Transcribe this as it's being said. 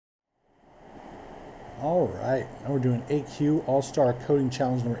All right, now we're doing AQ All-Star Coding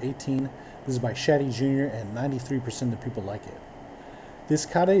Challenge number 18. This is by Shaddy Jr. and 93% of the people like it. This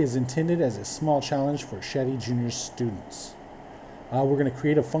kata is intended as a small challenge for Shaddy Jr.'s students. We're going to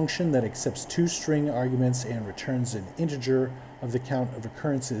create a function that accepts two string arguments and returns an integer of the count of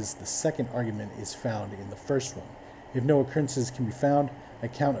occurrences. The second argument is found in the first one. If no occurrences can be found, a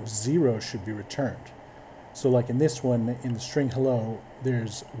count of 0 should be returned. So like in this one, in the string hello,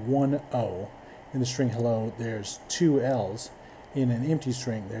 there's one O. In the string hello, there's two L's. In an empty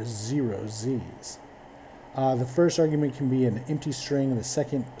string, there's 0 Z's. The first argument can be an empty string. The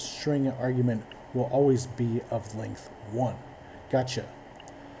second string argument will always be of length 1. Gotcha.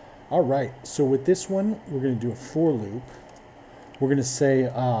 All right, so with this one, we're going to do a for loop. We're going to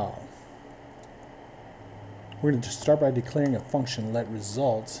say, we're going to start by declaring a function let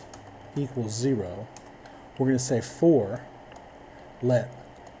result equals 0. We're going to say for let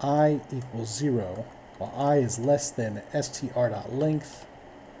I equals 0, while I is less than str.length.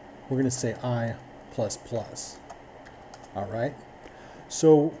 We're going to say I plus plus. All right.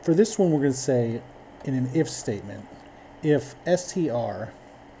 So for this one, we're going to say in an if statement, if str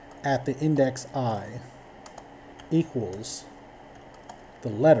at the index I equals the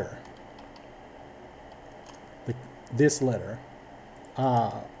letter, this letter,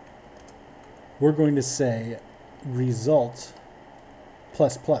 we're going to say result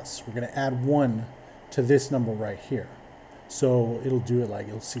plus plus. We're going to add 1 to this number right here. So it'll do it like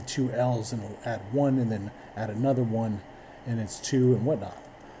you'll see two L's and it'll add 1 and then add another 1 and it's 2 and whatnot.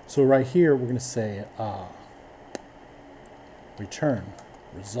 So right here we're going to say return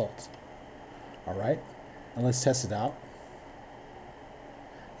result. All right, and let's test it out.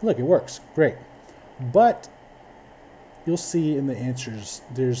 Look, it works great, but you'll see in the answers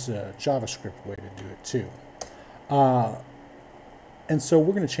there's a JavaScript way to do it too. And so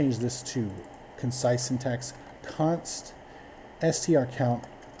we're going to change this to concise syntax. Const str count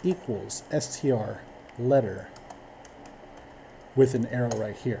equals str letter with an arrow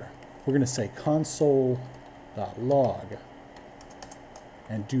right here. We're going to say console.log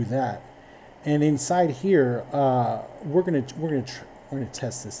and do that. And inside here, we're going to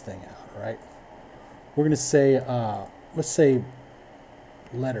test this thing out, right? We're going to say let's say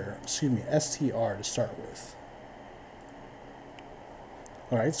str to start with.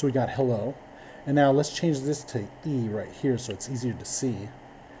 All right, so we got hello. And now let's change this to E right here so it's easier to see.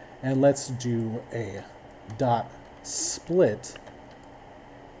 And let's do a dot split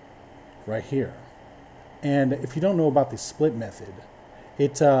right here. And if you don't know about the split method,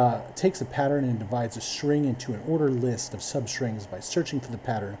 it takes a pattern and divides a string into an ordered list of substrings by searching for the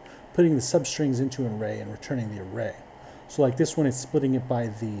pattern, putting the substrings into an array, and returning the array. So like this one, it's splitting it by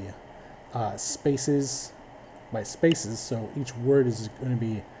the spaces, so each word is going to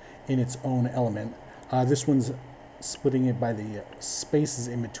be in its own element. This one's splitting it by the spaces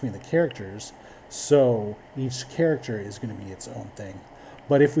in between the characters, so each character is going to be its own thing.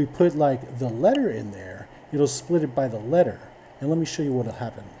 But if we put like the letter in there, it'll split it by the letter. And let me show you what'll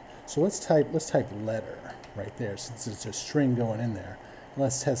happen. So let's type letter right there, since it's a string going in there.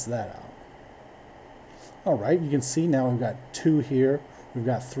 Let's test that out. All right, you can see now we've got 2 here, we've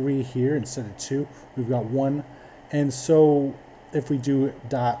got 3 here instead of 2, we've got 1. And so if we do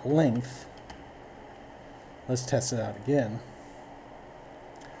dot length, let's test it out again.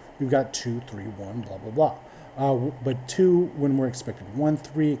 We've got 2, 3, 1, blah, blah, blah. But 2 when we're expected 1,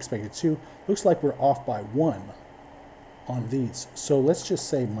 3 expected 2. Looks like we're off by 1 on these. So let's just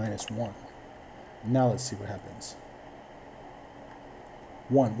say -1. Now let's see what happens.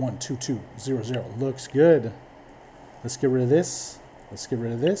 1, 1, 2, 2, 0, 0. Looks good. Let's get rid of this. Let's get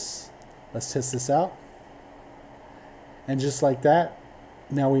rid of this. Let's test this out. And just like that,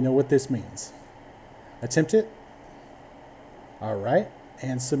 now we know what this means. Attempt it. All right,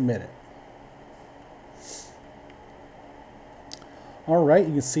 and submit it. All right,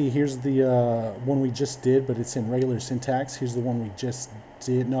 you can see here's the one we just did, but it's in regular syntax. Here's the one we just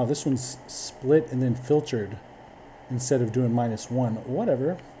did. No, this one's split and then filtered instead of doing -1.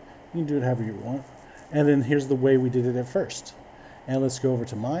 Whatever, you can do it however you want. And then here's the way we did it at first. And let's go over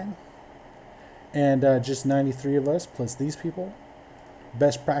to mine. And just 93 of us plus these people.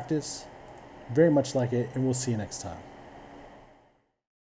 Best practice. Very much like it, and we'll see you next time.